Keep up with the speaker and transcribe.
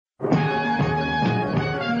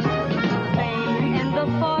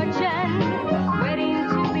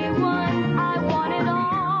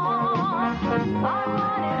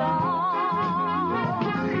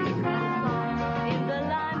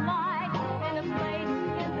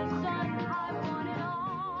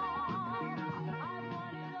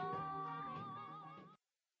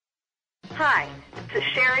Hi, this is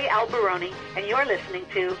Sherry Alberoni, and you're listening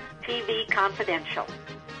to TV Confidential.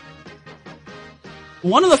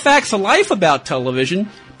 One of the facts of life about television,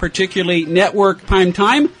 particularly network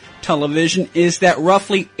primetime television, is that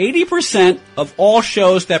roughly 80% of all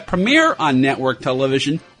shows that premiere on network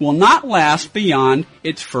television will not last beyond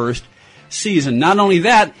its first season. Not only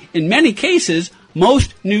that, in many cases,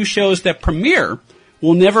 most new shows that premiere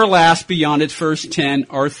will never last beyond its first 10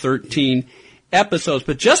 or 13 episodes.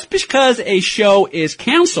 But just because a show is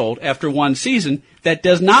canceled after one season, that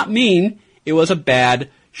does not mean it was a bad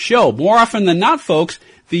show. More often than not, folks,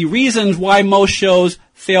 the reasons why most shows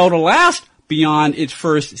fail to last beyond its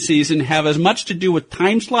first season have as much to do with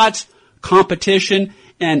time slots, competition,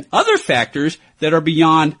 and other factors that are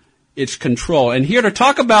beyond its control. And here to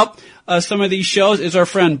talk about some of these shows is our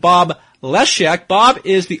friend Bob Leshek. Bob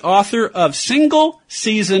is the author of Single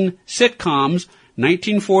Season Sitcoms,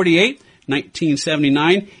 1948,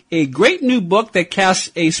 1979, a great new book that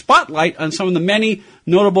casts a spotlight on some of the many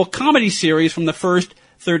notable comedy series from the first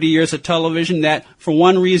 30 years of television that, for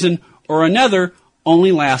one reason or another,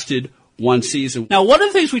 only lasted one season. Now, one of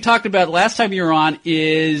the things we talked about last time you were on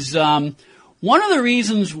is one of the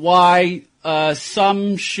reasons why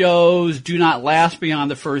some shows do not last beyond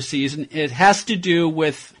the first season. It has to do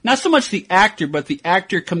with not so much the actor, but the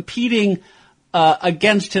actor competing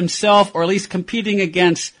against himself, or at least competing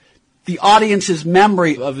against the audience's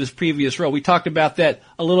memory of his previous role. We talked about that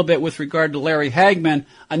a little bit with regard to Larry Hagman.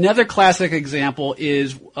 Another classic example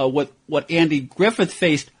is what Andy Griffith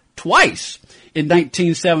faced twice in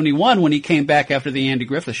 1971 when he came back after the Andy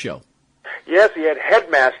Griffith Show. Yes, he had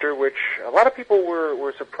Headmaster, which a lot of people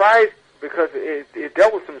were surprised because it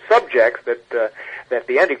dealt with some subjects that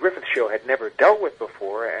the Andy Griffith Show had never dealt with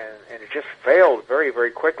before, and it just failed very, very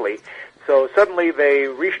quickly. So suddenly they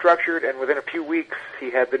restructured, and within a few weeks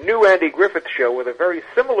he had the new Andy Griffith Show with a very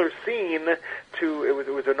similar scene to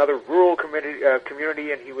it was another rural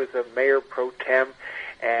community, and he was a mayor pro tem,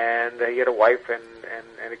 and he had a wife and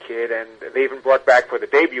a kid, and they even brought back for the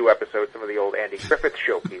debut episode some of the old Andy Griffith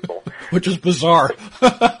Show people. Which is bizarre.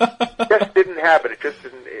 Just didn't happen.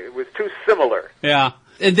 It was too similar. Yeah.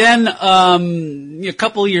 And then a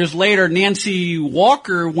couple of years later, Nancy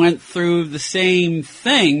Walker went through the same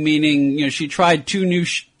thing, meaning she tried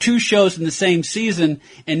two shows in the same season,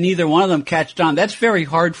 and neither one of them catched on. That's very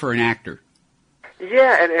hard for an actor.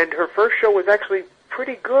 Yeah, and her first show was actually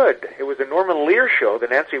pretty good. It was a Norman Lear show, the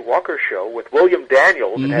Nancy Walker Show, with William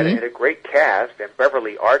Daniels. Mm-hmm. It had a great cast, and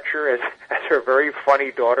Beverly Archer as her very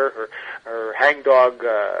funny daughter, her hangdog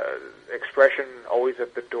expression always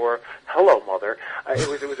at the door, "Hello, Mother."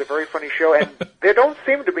 It was a very funny show, and there don't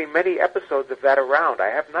seem to be many episodes of that around. I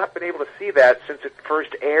have not been able to see that since it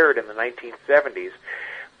first aired in the 1970s.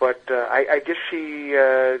 But I guess she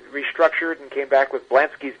restructured and came back with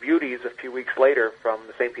Blansky's Beauties a few weeks later from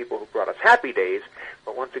the same people who brought us Happy Days.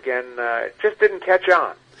 But once again, it just didn't catch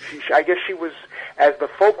on. I guess she was, as the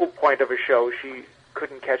focal point of a show, she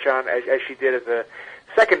couldn't catch on as she did as a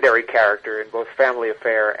secondary character in both Family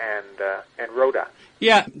Affair and Rhoda.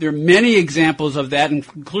 Yeah, there are many examples of that,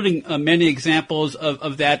 including many examples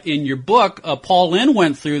of that in your book. Paul Lynde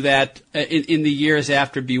went through that in the years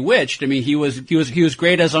after Bewitched. I mean, he was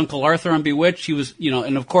great as Uncle Arthur on Bewitched. He was,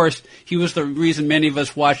 and of course, he was the reason many of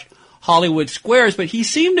us watched Hollywood Squares. But he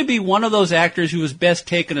seemed to be one of those actors who was best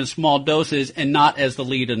taken in small doses and not as the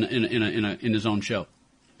lead in his own show.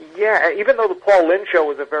 Yeah, even though the Paul Lynde Show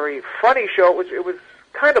was a very funny show, it was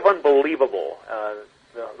kind of unbelievable.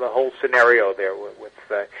 The whole scenario there with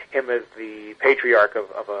him as the patriarch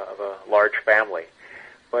of a large family.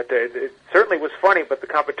 But it certainly was funny, but the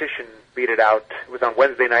competition beat it out. It was on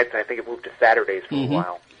Wednesday nights, and I think it moved to Saturdays for a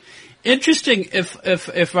while. Interesting.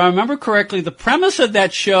 If I remember correctly, the premise of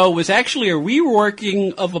that show was actually a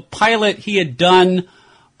reworking of a pilot he had done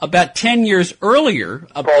about 10 years earlier.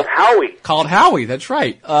 Called Howie, that's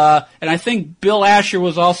right. And I think Bill Asher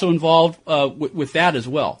was also involved with that as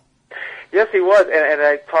well. Yes, he was, and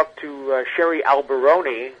I talked to Sherry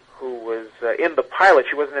Alberoni, who was in the pilot.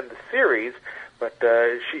 She wasn't in the series, but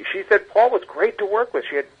she said Paul was great to work with.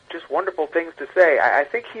 She had just wonderful things to say. I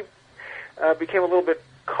think he became a little bit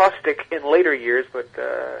caustic in later years, but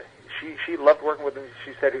she loved working with him.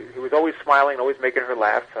 She said he was always smiling, always making her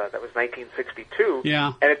laugh. That was 1962.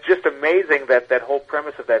 Yeah. And it's just amazing that whole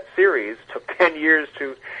premise of that series took 10 years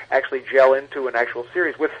to actually gel into an actual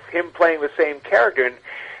series with him playing the same character. And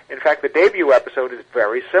in fact, the debut episode is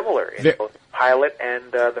very similar in both the pilot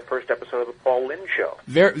and the first episode of the Paul Lynde Show.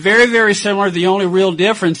 Very, very, very similar. The only real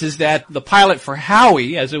difference is that the pilot for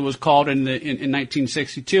Howie, as it was called in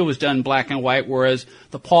 1962, was done in black and white, whereas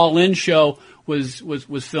the Paul Lynde Show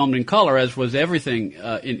was filmed in color, as was everything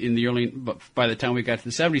in the early. By the time we got to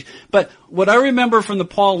the 70s, but what I remember from the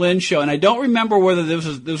Paul Lynde show, and I don't remember whether this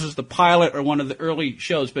was the pilot or one of the early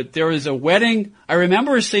shows, but there is a wedding. I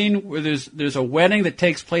remember a scene where there's a wedding that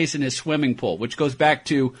takes place in his swimming pool, which goes back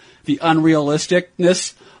to the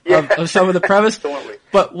unrealisticness of some of the premise. Absolutely.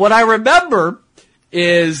 But what I remember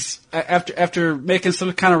is after making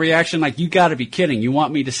some kind of reaction like, you got to be kidding, you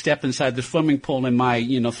want me to step inside the swimming pool in my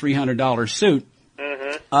 $300 suit?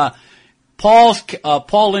 Mm-hmm.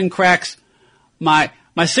 Paul Lynde cracks, my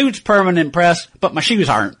suit's permanent press, but my shoes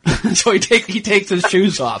aren't. So he takes his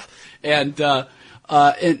shoes off, but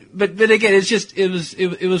again,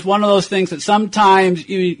 it was one of those things that sometimes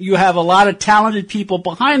you have a lot of talented people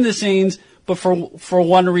behind the scenes, but for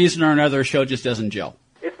one reason or another, a show just doesn't gel.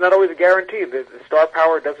 It's not always a guarantee. The star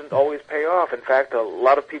power doesn't always pay off. In fact, a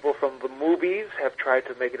lot of people from the movies have tried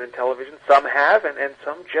to make it in television. Some have, and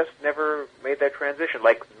some just never made that transition.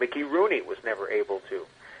 Like Mickey Rooney was never able to.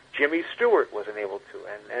 Jimmy Stewart wasn't able to,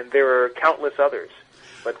 and there are countless others.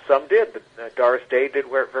 But some did. Doris Day did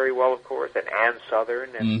very well, of course, and Ann Sothern,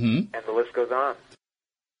 and the list goes on.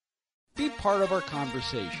 Be part of our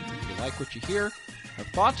conversation. If you like what you hear, have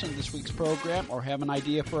thoughts on this week's program, or have an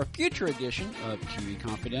idea for a future edition of TV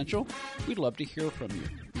Confidential, we'd love to hear from you.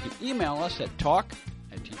 You can email us at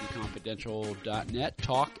talk@tvconfidential.net,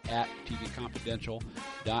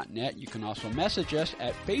 talk@tvconfidential.net. You can also message us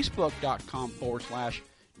at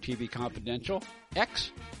facebook.com/TV Confidential,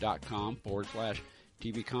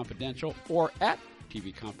 x.com/TV Confidential, or at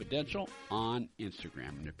TV Confidential on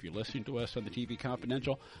Instagram. And if you're listening to us on the TV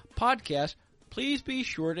Confidential podcast, please be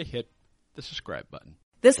sure to hit the subscribe button.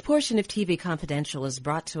 This portion of TV Confidential is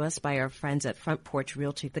brought to us by our friends at Front Porch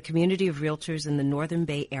Realty, the community of realtors in the Northern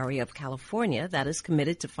Bay area of California that is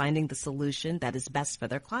committed to finding the solution that is best for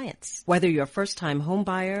their clients. Whether you're a first-time home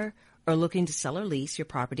buyer or looking to sell or lease your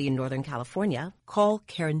property in Northern California, call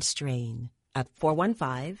Karen Strain at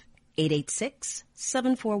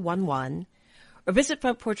 415-886-7411 or visit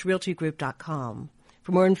frontporchrealtygroup.com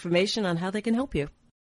for more information on how they can help you.